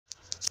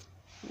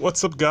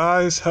What's up,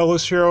 guys?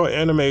 Hellish Hero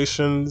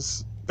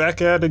Animations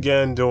back at it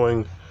again,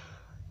 doing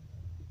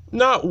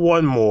not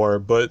one more,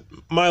 but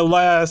my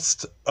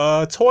last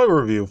toy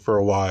review for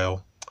a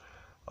while.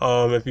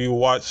 If you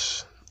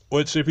watch,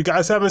 which if you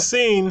guys haven't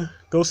seen,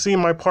 go see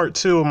my part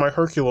 2 of my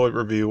Herculoid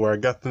review, where I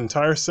got the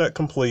entire set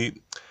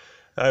complete.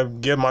 I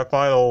give my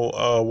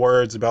final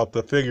words about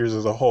the figures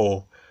as a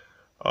whole.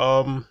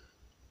 Yeah,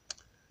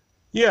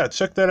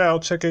 check that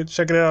out. Check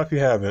it out if you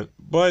haven't.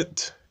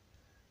 But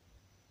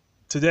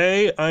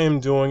today I am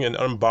doing an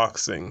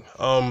unboxing.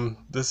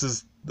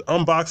 The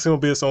unboxing will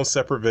be its own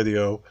separate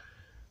video,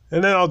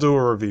 and then I'll do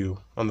a review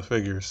on the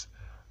figures.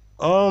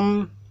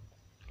 So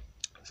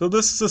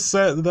this is a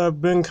set that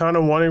I've been kind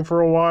of wanting for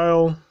a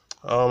while.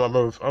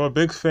 I'm a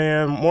big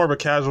fan, more of a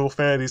casual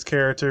fan of these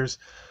characters.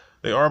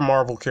 They are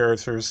Marvel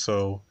characters,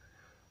 so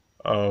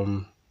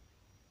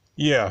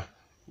yeah,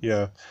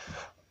 yeah.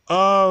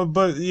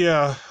 But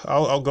yeah,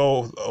 I'll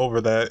go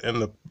over that in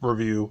the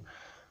review.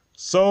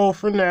 So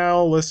for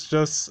now, let's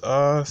just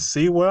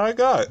see what I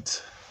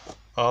got.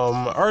 I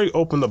already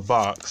opened the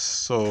box,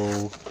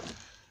 so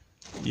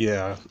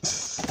yeah.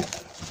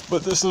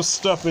 But there's some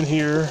stuff in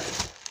here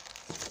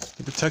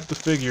to protect the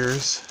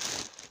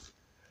figures.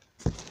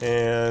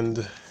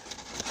 And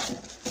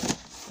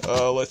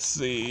let's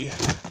see.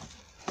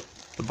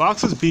 The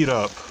box is beat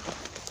up,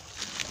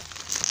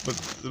 but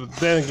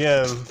then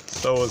again,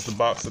 so is the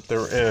box that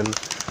they're in.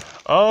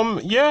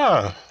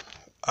 Yeah,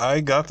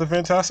 I got the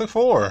Fantastic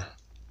Four.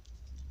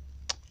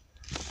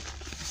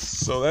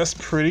 So that's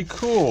pretty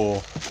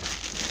cool.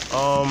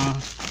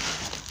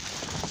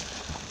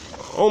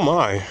 Oh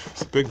my,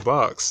 it's a big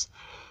box.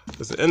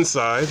 There's the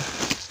inside.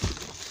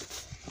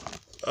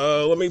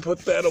 Let me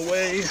put that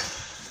away.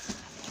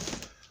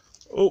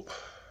 Oh,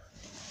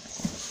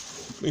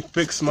 let me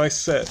fix my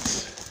set.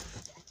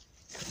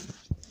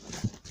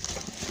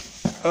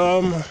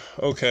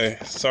 Okay,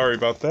 sorry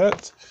about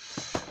that.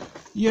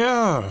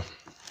 Yeah.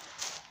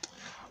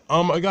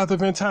 I got the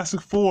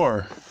Fantastic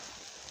Four.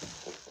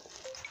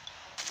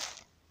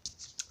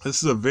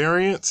 This is a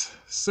variant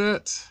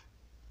set.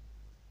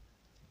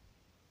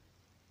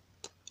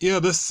 Yeah,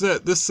 this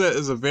set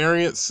is a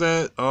variant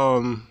set.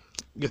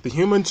 Get the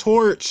Human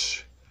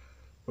Torch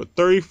with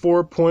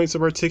 34 points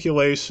of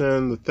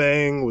articulation, the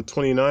Thing with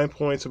 29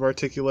 points of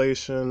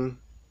articulation,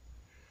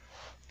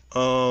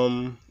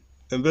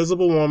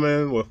 Invisible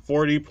Woman with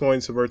 40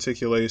 points of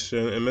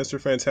articulation, and Mr.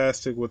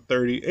 Fantastic with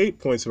 38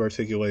 points of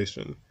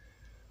articulation.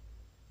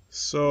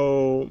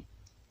 So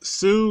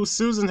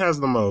Susan has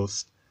the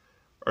most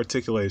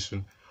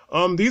articulation.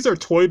 These are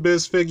Toy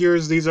Biz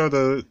figures. These are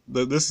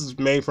this is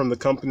made from the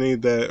company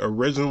that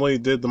originally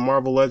did the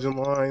Marvel Legend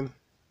line.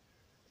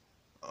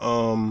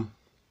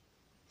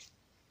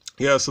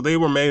 Yeah, so they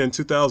were made in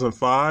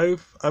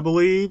 2005, I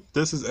believe.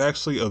 This is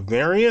actually a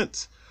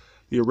variant.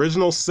 The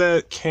original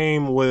set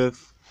came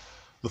with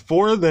the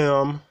 4 of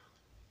them,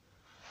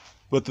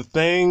 but the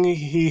Thing,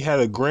 he had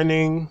a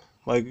grinning,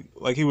 like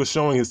he was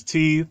showing his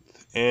teeth,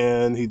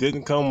 and he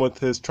didn't come with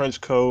his trench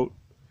coat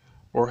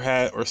or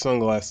hat or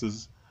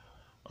sunglasses.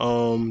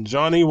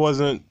 Johnny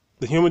wasn't,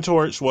 the Human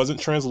Torch wasn't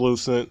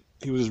translucent.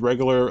 He was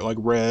regular, like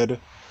red.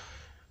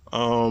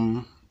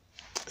 And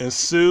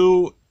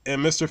Sue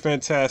and Mr.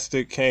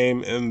 Fantastic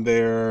came in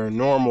their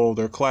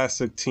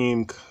classic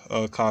team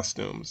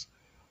costumes.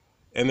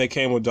 And they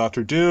came with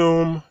Dr.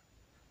 Doom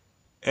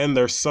and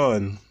their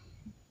son,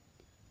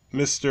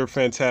 Mr.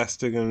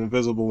 Fantastic and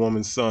Invisible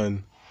Woman's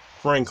son,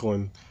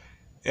 Franklin,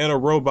 and a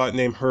robot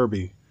named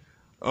Herbie.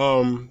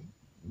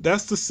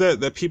 That's the set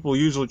that people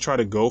usually try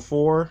to go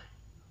for,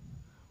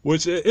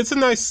 which it's a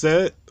nice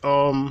set.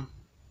 My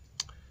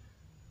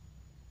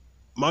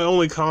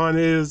only con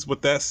is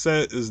with that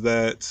set is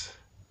that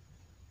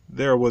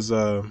there was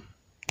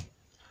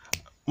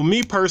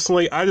me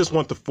personally, I just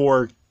want the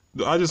 4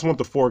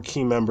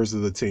 key members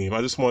of the team.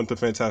 I just want the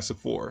Fantastic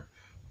Four.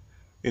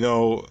 You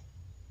know,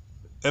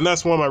 and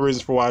that's one of my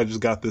reasons for why I just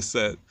got this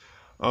set.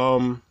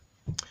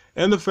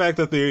 And the fact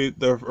that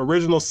the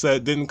original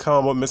set didn't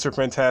come with Mr.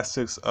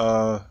 Fantastic's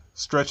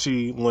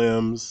stretchy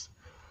limbs.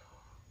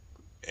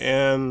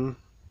 And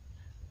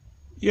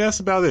yeah, that's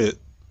about it.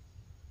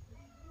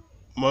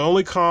 My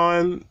only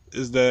con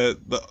is that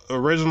the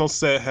original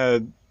set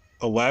had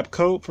a lab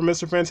coat for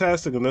Mr.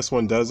 Fantastic, and this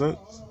one doesn't.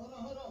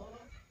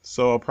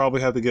 So I'll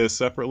probably have to get it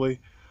separately.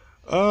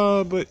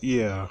 But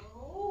yeah.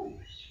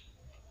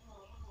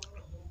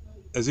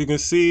 As you can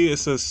see, it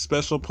says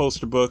special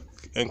poster book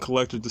and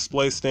collector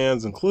display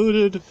stands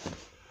included.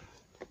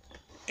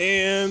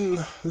 And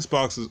this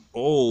box is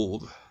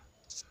old.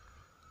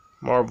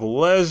 Marvel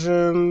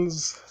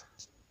Legends,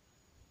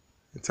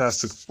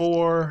 Fantastic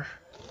Four.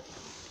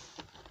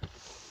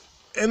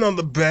 And on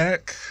the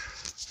back,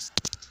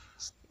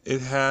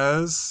 it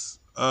has,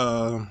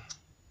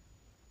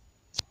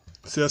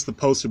 see, that's the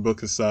poster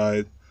book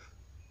inside,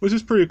 which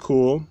is pretty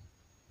cool.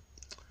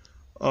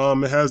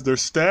 It has their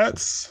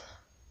stats,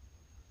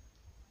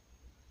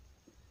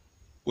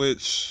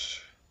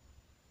 which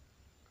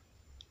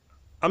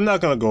I'm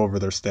not going to go over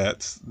their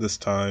stats this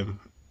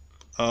time.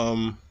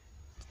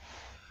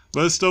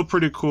 But it's still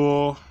pretty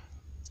cool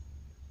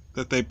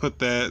that they put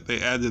that,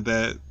 they added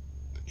that,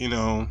 you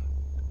know,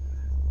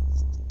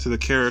 to the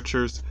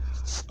characters.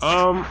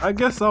 I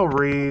guess I'll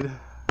read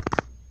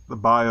the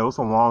bio. It's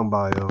a long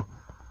bio.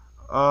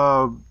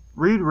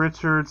 Reed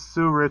Richards,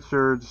 Sue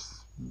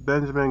Richards,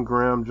 Benjamin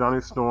Grimm,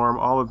 Johnny Storm,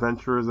 all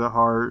adventurers at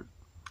heart.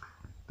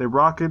 They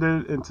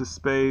rocketed into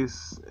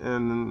space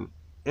in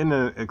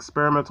an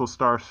experimental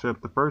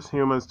starship, the first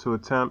humans to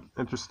attempt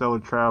interstellar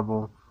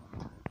travel.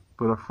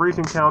 But a freak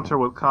encounter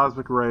with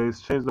cosmic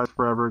rays changed us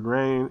forever,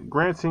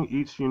 granting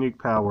each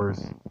unique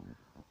powers.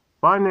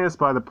 Financed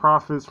by the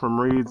profits from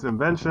Reed's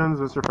inventions,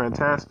 Mr.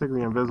 Fantastic,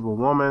 the Invisible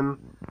Woman,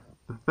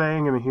 the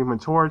Thing, and the Human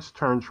Torch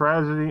turned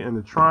tragedy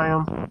into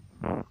triumph.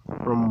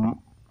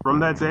 From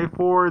that day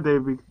forward,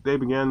 they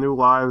began new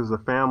lives as a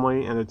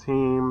family and a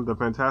team. The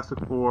Fantastic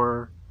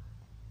Four.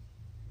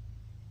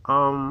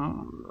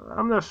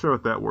 I'm not sure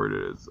what that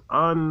word is.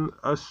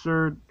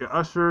 Ushered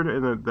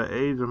in the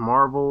age of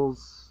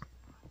marvels.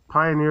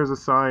 Pioneers of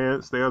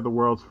science. They are the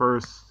world's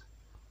first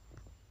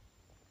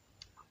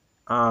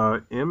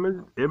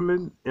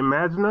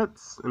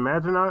Imaginauts.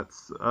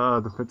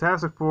 The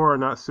Fantastic Four are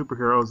not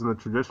superheroes in the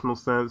traditional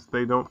sense.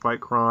 They don't fight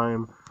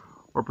crime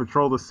or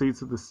patrol the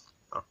streets of the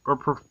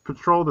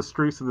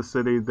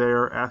city. They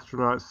are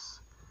astronauts,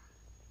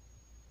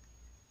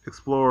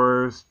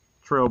 explorers,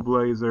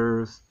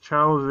 trailblazers,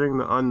 challenging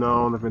the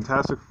unknown. The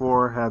Fantastic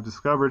Four have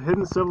discovered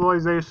hidden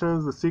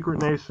civilizations, the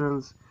secret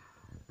nations,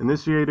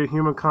 initiated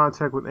human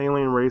contact with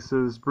alien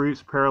races,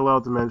 breached parallel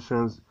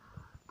dimensions.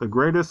 The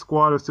greatest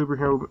squad of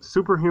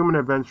superhuman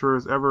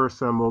adventurers ever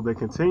assembled. They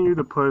continue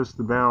to push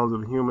the bounds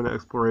of human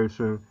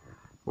exploration.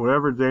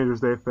 Whatever dangers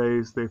they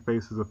face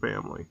as a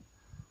family.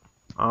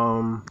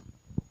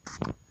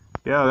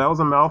 Yeah, that was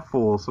a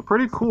mouthful. So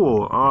pretty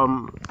cool.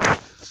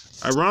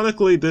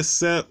 Ironically, this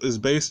set is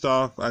based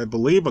off, I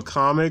believe, a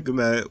comic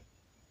that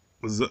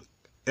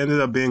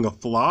ended up being a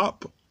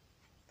flop.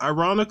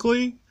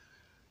 Ironically,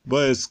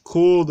 but it's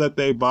cool that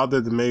they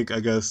bothered to make,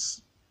 I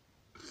guess,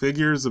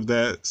 figures of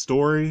that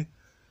story.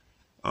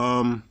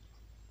 I'll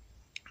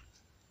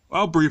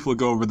briefly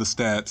go over the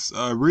stats.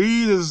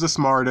 Reed is the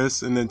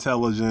smartest in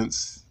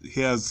intelligence.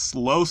 He has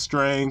low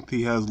strength.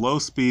 He has low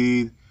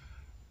speed.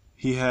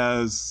 He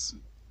has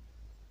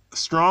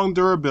strong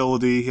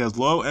durability. He has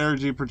low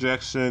energy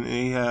projection, and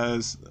he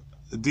has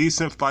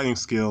decent fighting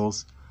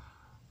skills.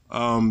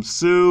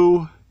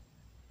 Sue,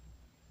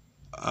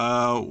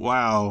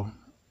 wow,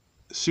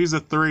 she's a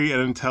 3 at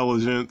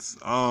intelligence.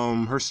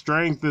 Her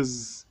strength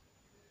is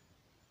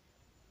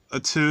a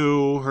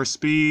 2. Her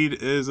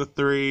speed is a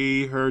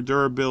 3. Her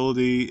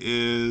durability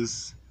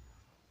is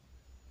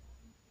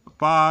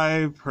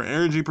 5. Her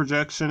energy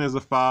projection is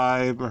a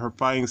 5. Her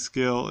fighting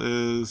skill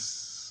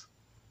is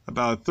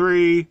about a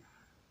 3.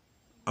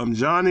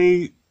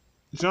 Johnny's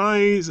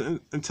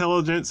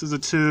intelligence is a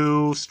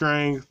 2.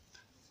 Strength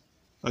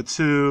a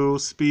 2.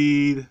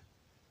 Speed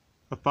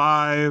a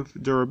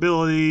 5.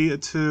 Durability a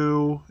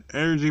 2.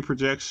 Energy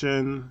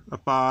projection a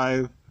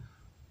 5.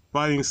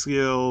 Fighting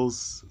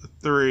skills a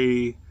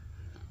 3.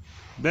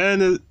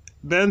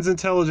 Ben's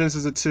intelligence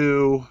is a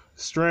 2.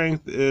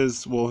 Strength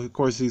is, well, of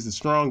course, he's the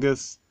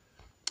strongest.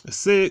 A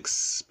 6.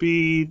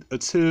 Speed a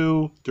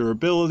 2.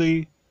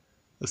 Durability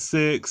a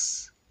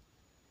 6.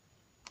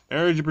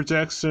 Energy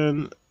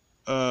projection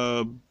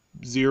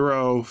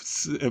 0.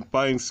 And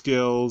fighting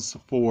skills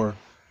 4.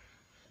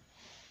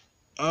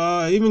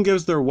 Even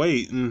gives their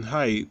weight and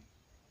height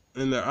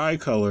and their eye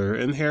color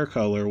and hair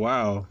color.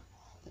 Wow.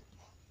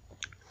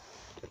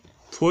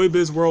 Toy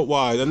Biz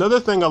Worldwide. Another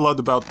thing I loved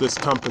about this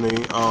company,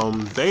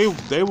 they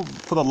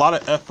put a lot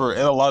of effort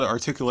and a lot of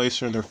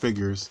articulation in their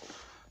figures.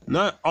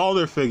 Not all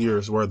their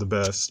figures were the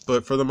best,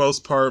 but for the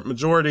most part,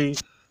 majority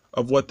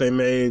of what they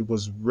made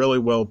was really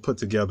well put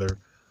together.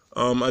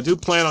 I do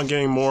plan on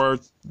getting more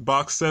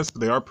box sets, but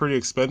they are pretty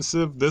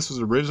expensive. This was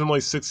originally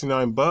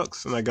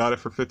 $69, and I got it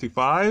for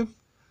 $55,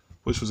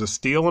 which was a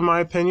steal in my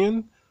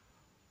opinion.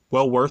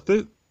 Well worth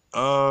it.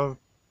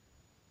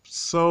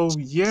 So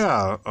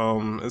yeah,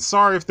 and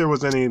sorry if there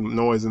was any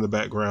noise in the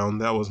background.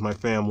 That was my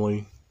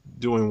family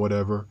doing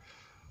whatever.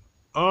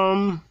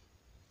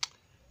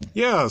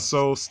 Yeah,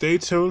 so stay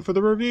tuned for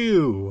the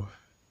review.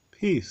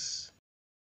 Peace.